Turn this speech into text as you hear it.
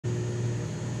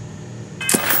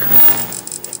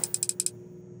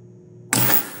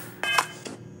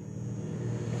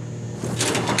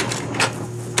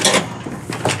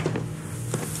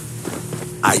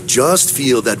I just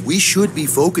feel that we should be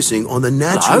focusing on the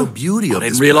natural beauty of I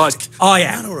this didn't realise. place. I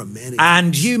am. Not our amenities.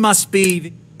 And you must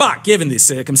be... But given the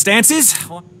circumstances...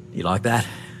 You like that?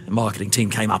 The marketing team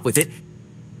came up with it.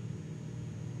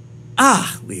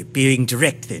 Ah, we're being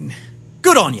direct then.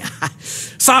 Good on you.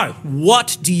 So,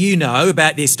 what do you know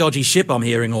about this dodgy ship I'm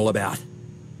hearing all about?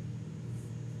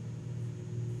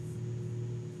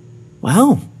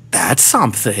 Well, that's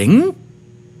something.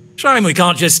 Shame we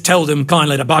can't just tell them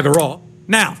kindly to bugger off.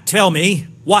 Now, tell me,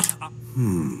 what...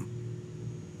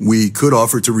 We could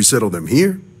offer to resettle them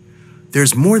here.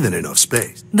 There's more than enough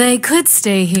space. They could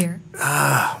stay here.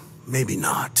 Maybe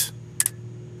not.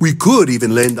 We could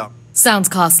even lend up. Sounds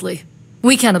costly.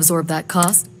 We can't absorb that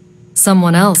cost.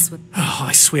 Someone else would. Oh,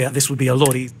 I swear this would be a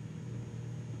lot easier.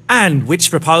 And which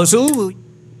proposal will...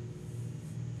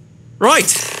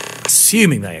 Right.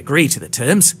 Assuming they agree to the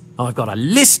terms, I've got a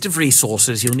list of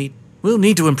resources we'll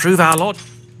need to improve our lot.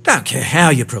 Don't care how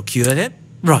you procure it.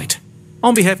 Right.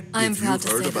 On behalf... I'm If proud you've to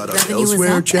heard say that about us revenue is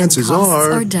elsewhere, up chances and costs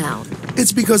are- are down.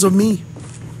 It's because of me.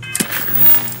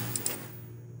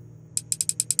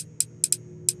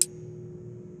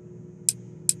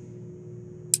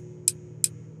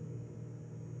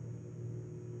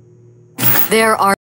 There are